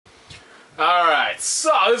Alright,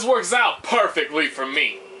 so this works out perfectly for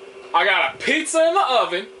me. I got a pizza in the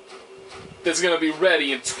oven that's gonna be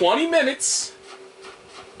ready in 20 minutes,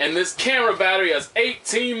 and this camera battery has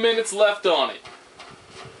 18 minutes left on it.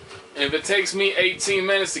 And if it takes me 18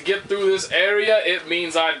 minutes to get through this area, it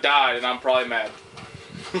means I died, and I'm probably mad.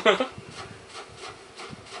 Alright,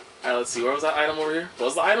 let's see, where was that item over here?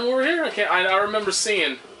 Was the item over here? I remember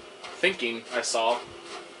thinking I saw.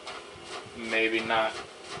 Maybe not.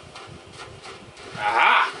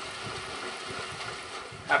 Aha!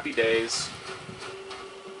 Happy days.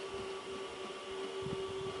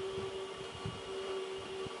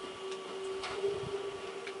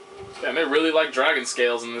 Damn, they really like dragon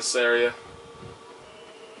scales in this area.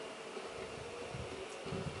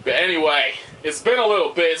 But anyway, it's been a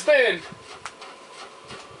little bit. It's been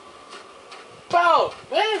about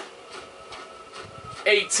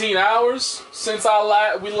 18 hours since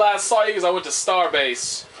we last saw you, because I went to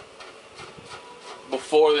Starbase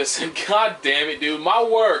before this. And god damn it, dude, my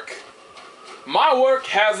work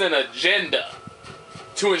has an agenda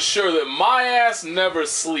to ensure that my ass never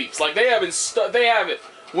sleeps. Like, they have it.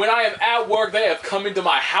 When I am at work, they have come into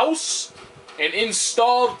my house and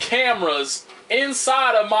installed cameras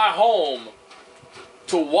inside of my home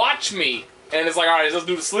to watch me. And it's like, alright, is this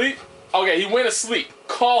dude asleep? Okay, he went to sleep.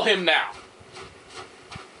 Call him now.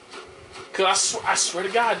 Cause I swear to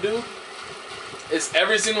God, dude, it's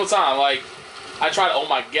every single time. Like, I tried. Oh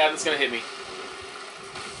my God, that's gonna hit me.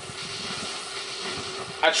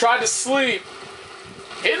 I tried to sleep.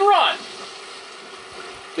 Hit and run.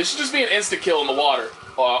 This should just be an insta kill in the water.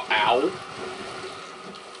 Ow.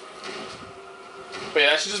 But yeah,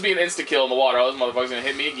 that should just be an insta kill in the water. Oh, this motherfucker's gonna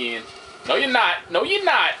hit me again. No, you're not. No, you're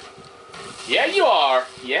not. Yeah, you are.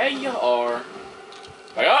 Yeah, you are.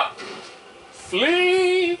 Back up.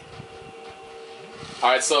 Flee.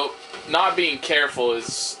 Alright, so not being careful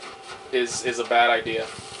is a bad idea.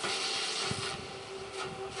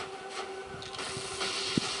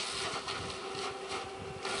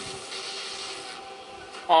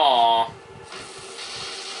 Aww.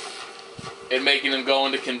 And making him go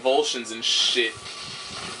into convulsions and shit.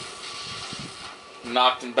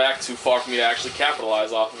 Knocked him back too far for me to actually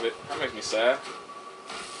capitalize off of it. That makes me sad.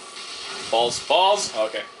 Balls. Balls?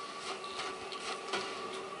 Okay.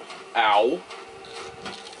 Ow.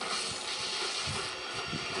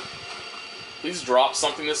 Please drop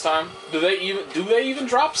something this time. Do they even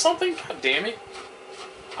drop something? God damn it.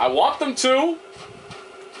 I want them to.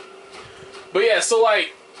 But yeah, so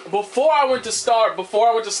like before I went to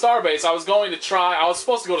Starbase, I was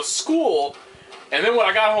supposed to go to school, and then when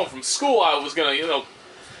I got home from school, I was gonna,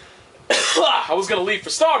 I was gonna leave for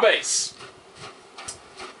Starbase.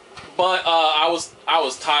 But I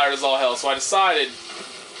was tired as all hell, so I decided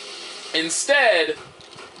instead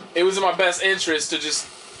it was in my best interest to just,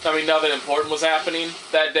 nothing important was happening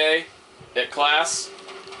that day at class.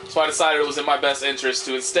 So I decided it was in my best interest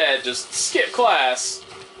to instead just skip class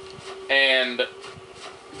and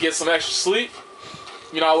get some extra sleep.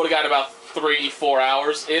 I would have gotten about 3-4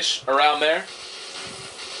 hours-ish around there.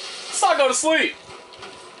 So I go to sleep.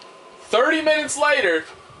 30 minutes later,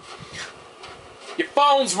 your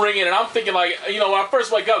phone's ringing, and I'm thinking like, when I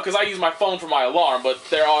first wake up, because I use my phone for my alarm, but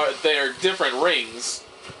there are different rings.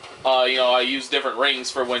 I use different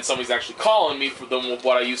rings for when somebody's actually calling me than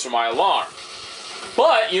what I use for my alarm.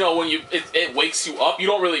 But, when it wakes you up, you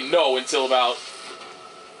don't really know until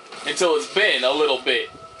it's been a little bit.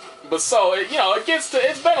 But so,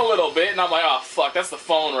 it's been a little bit, and I'm like, oh fuck, that's the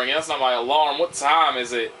phone ringing, that's not my alarm, what time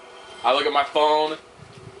is it? I look at my phone,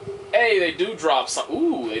 hey, they do drop some,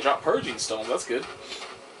 ooh, they drop purging stones, that's good.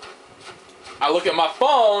 I look at my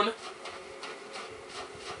phone,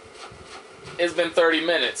 it's been 30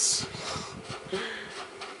 minutes.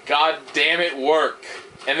 God damn it, work.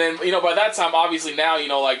 And then, by that time, obviously now,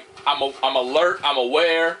 like, I'm alert, I'm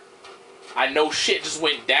aware, I know shit just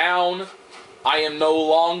went down. I am no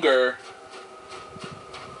longer...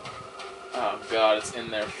 Oh god, it's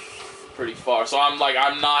in there pretty far. So I'm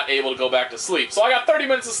not able to go back to sleep. So I got 30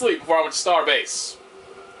 minutes of sleep before I went to Starbase.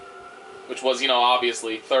 Which was,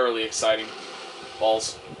 obviously thoroughly exciting.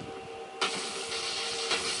 Balls.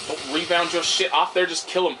 Don't rebound your shit off there, just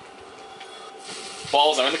kill him.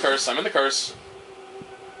 Balls, I'm in the curse, I'm in the curse.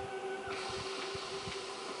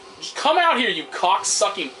 Just come out here, you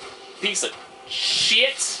cock-sucking piece of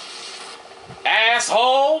shit.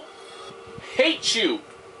 Asshole! Hate you!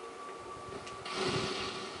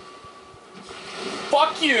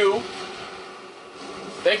 Fuck you!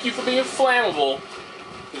 Thank you for being flammable,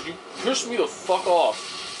 because you pushed me the fuck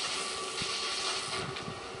off.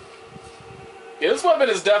 Yeah, this weapon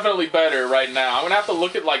is definitely better right now. I'm gonna have to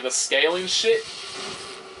look at, like, the scaling shit.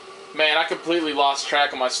 Man, I completely lost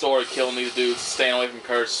track of my story killing these dudes, staying away from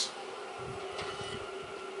Curse.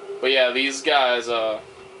 But yeah, these guys, I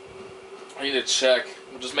need to check.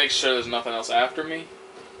 Just make sure there's nothing else after me.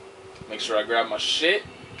 Make sure I grab my shit.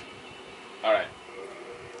 Alright.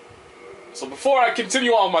 So before I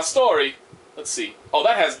continue on with my story, let's see. Oh,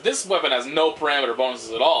 this weapon has no parameter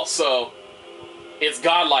bonuses at all, so it's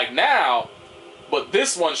godlike now, but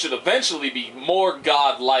this one should eventually be more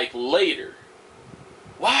godlike later.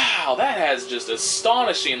 Wow, that has just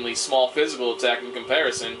astonishingly small physical attack in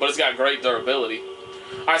comparison, but it's got great durability.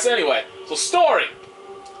 Alright, so anyway, so story.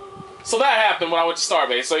 So that happened when I went to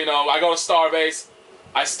Starbase. So, you know, I go to Starbase,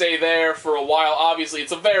 I stay there for a while. Obviously,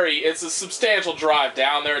 it's a substantial drive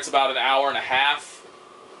down there. It's about an hour and a half.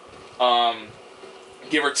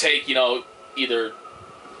 Give or take, you know, either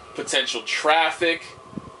potential traffic,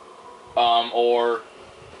 or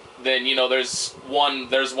then, you know, there's one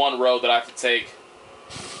road that I have to take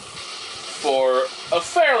for a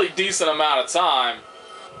fairly decent amount of time,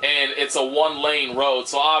 and it's a one-lane road,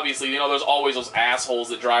 so obviously, you know, there's always those assholes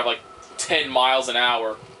that drive like 10 miles an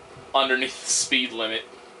hour underneath the speed limit.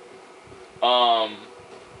 That's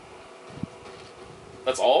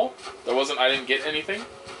all? I didn't get anything?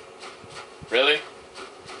 Really?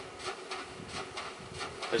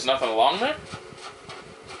 There's nothing along there?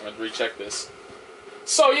 I'm gonna recheck this.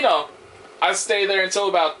 So, you know, I stay there until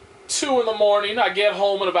about 2 in the morning. I get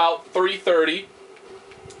home at about 3:30.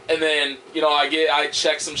 And then, you know, I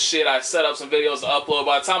check some shit, I set up some videos to upload.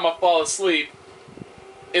 By the time I fall asleep,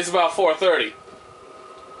 it's about 4:30.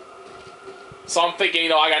 So I'm thinking, you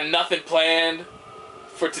know, I got nothing planned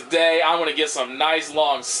for today. I'm gonna get some nice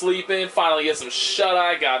long sleep in, finally get some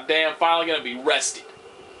shut-eye, goddamn, finally gonna be rested.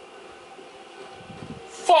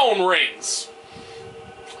 Phone rings.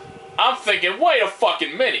 I'm thinking, wait a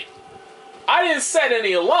fucking minute. I didn't set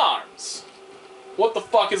any alarms. What the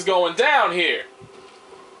fuck is going down here?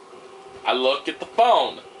 I look at the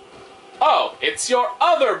phone. Oh, it's your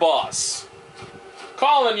other boss.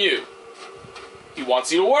 Calling you. He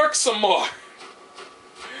wants you to work some more.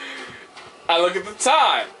 I look at the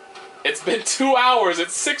time. It's been 2 hours.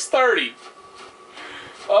 It's 6:30.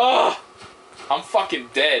 Ugh. I'm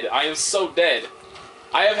fucking dead. I am so dead.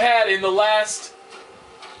 I have had in the last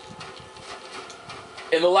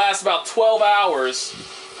about 12 hours,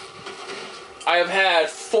 I have had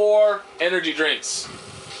 4 energy drinks.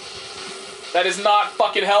 That is not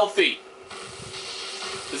fucking healthy.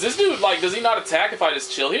 Does this dude, like, does he not attack if I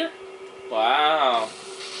just chill here? Wow.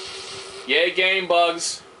 Yay, game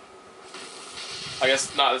bugs. I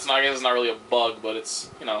guess not. I guess it's not really a bug, but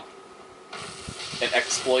it's, you know, an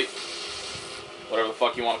exploit, whatever the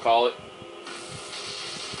fuck you want to call it.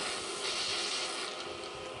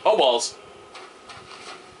 Oh balls.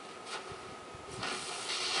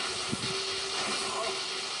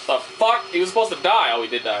 The fuck? He was supposed to die. Oh, he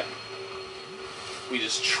did die. We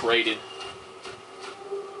just traded.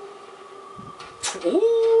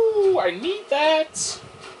 Ooh, I need that.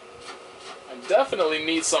 I definitely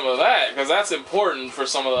need some of that, because that's important for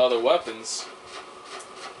some of the other weapons.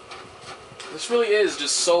 This really is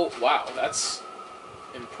just so... Wow, that's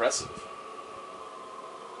impressive.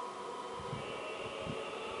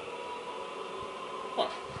 Huh.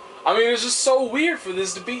 I mean, it's just so weird for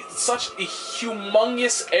this to be such a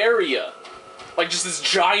humongous area. Like, just this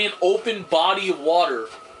giant open body of water.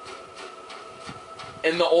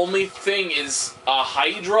 And the only thing is a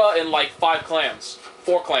Hydra and like 5 clams.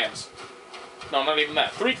 4 clams. No, not even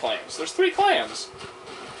that. 3 clams. There's 3 clams.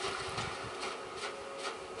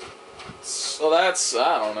 So that's,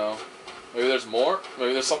 I don't know. Maybe there's more?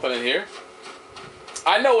 Maybe there's something in here?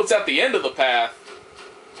 I know it's at the end of the path.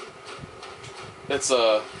 It's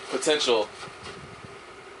a potential.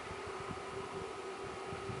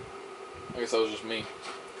 I guess that was just me.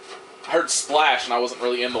 I heard splash and I wasn't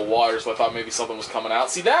really in the water, so I thought maybe something was coming out.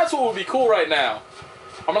 See, that's what would be cool right now.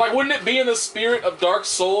 I mean, like, wouldn't it be in the spirit of Dark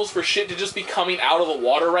Souls for shit to just be coming out of the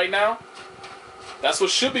water right now? That's what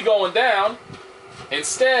should be going down.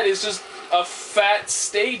 Instead, it's just a fat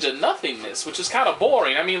stage of nothingness, which is kind of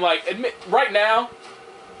boring. I mean, like, right now,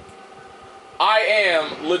 I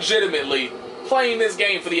am legitimately playing this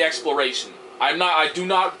game for the exploration. I do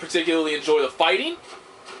not particularly enjoy the fighting.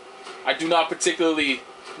 I do not particularly...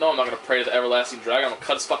 No, I'm not going to pray to the everlasting dragon. I'm going to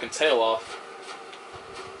cut his fucking tail off.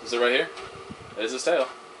 Is it right here? There's his tail.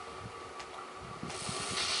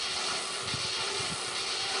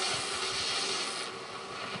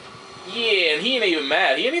 Yeah, and he ain't even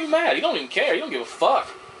mad. He ain't even mad. He don't even care. He don't give a fuck.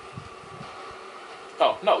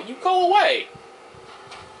 Oh, no, you go away.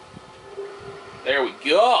 There we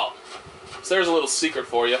go. So there's a little secret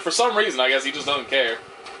for you. For some reason, I guess he just doesn't care.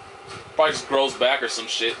 Probably just grows back or some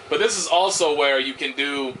shit. But this is also where you can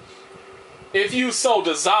do, if you so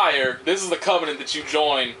desire, this is the covenant that you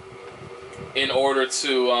join in order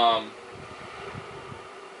to,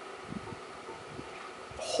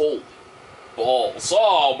 holy balls.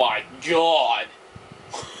 Oh my god.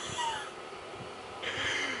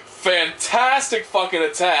 Fantastic fucking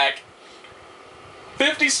attack.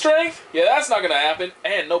 50 strength? Yeah, that's not gonna happen.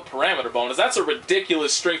 And no parameter bonus. That's a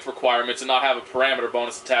ridiculous strength requirement to not have a parameter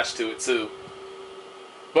bonus attached to it, too.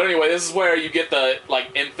 But anyway, this is where you get the, like,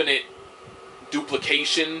 infinite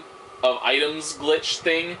duplication of items glitch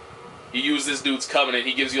thing. You use this dude's covenant.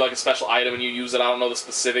 He gives you, like, a special item and you use it. I don't know the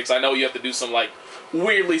specifics. I know you have to do some, like,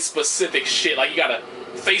 weirdly specific shit. Like, you gotta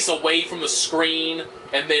face away from the screen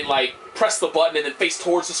and then, like, press the button and then face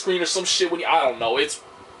towards the screen or some shit when you... I don't know. It's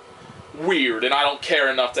weird, and I don't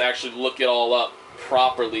care enough to actually look it all up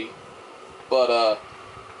properly. But,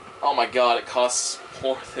 oh my god, it costs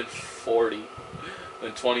more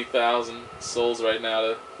than 20,000 souls right now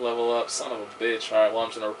to level up. Son of a bitch. Alright, well, I'm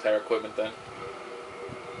just gonna repair equipment then.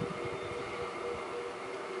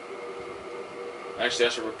 Actually, I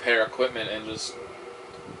should repair equipment and just...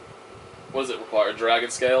 What does it require? Dragon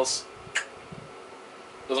scales?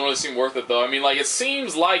 Doesn't really seem worth it, though. I mean, like, it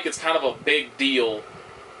seems like it's kind of a big deal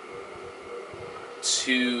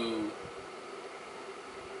to...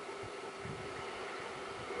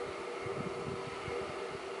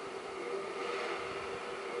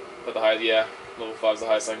 But the high, yeah, level 5 is the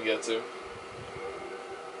highest I can get to.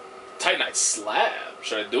 Titanite slab.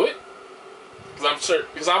 Should I do it?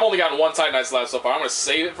 Because I've only gotten one Titanite slab so far. I'm gonna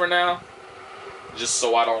save it for now, just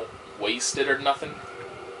so I don't waste it or nothing.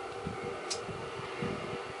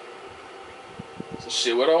 So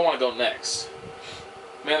shit, where do I want to go next?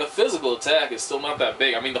 Man, the physical attack is still not that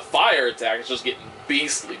big. I mean, the fire attack is just getting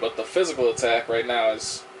beastly, but the physical attack right now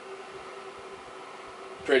is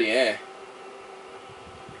pretty eh.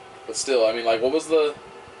 But still, I mean, like, what is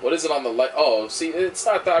it on the light? Oh, see, it's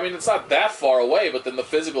not that, I mean, it's not that far away, but then the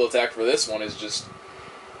physical attack for this one is just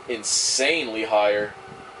insanely higher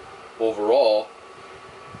overall.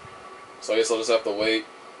 So I guess I'll just have to wait.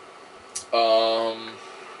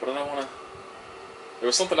 What did I want to... There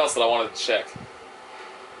was something else that I wanted to check.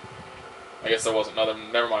 I guess there wasn't. No,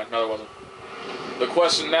 never mind. No, there wasn't. The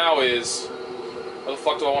question now is, where the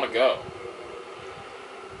fuck do I want to go?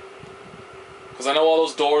 Because I know all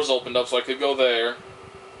those doors opened up, so I could go there.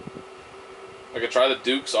 I could try the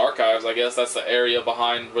Duke's Archives, I guess. That's the area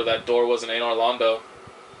behind where that door was in Anor Londo.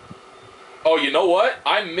 Oh, you know what?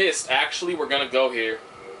 I missed. Actually, we're going to go here.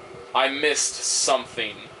 I missed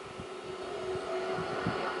something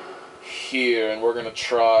here, and we're going to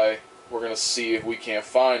try. We're going to see if we can't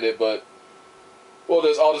find it, but... Well,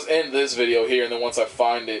 I'll just end this video here, and then once I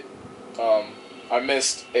find it, I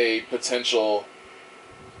missed a potential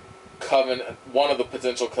covenant, one of the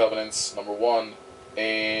potential covenants, number 1,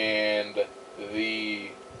 and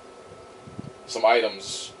some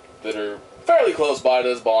items that are fairly close by to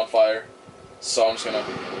this bonfire. So I'm just gonna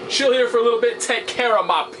chill here for a little bit, take care of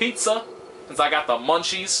my pizza, since I got the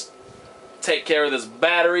munchies, take care of this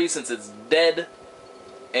battery since it's dead,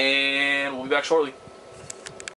 and we'll be back shortly.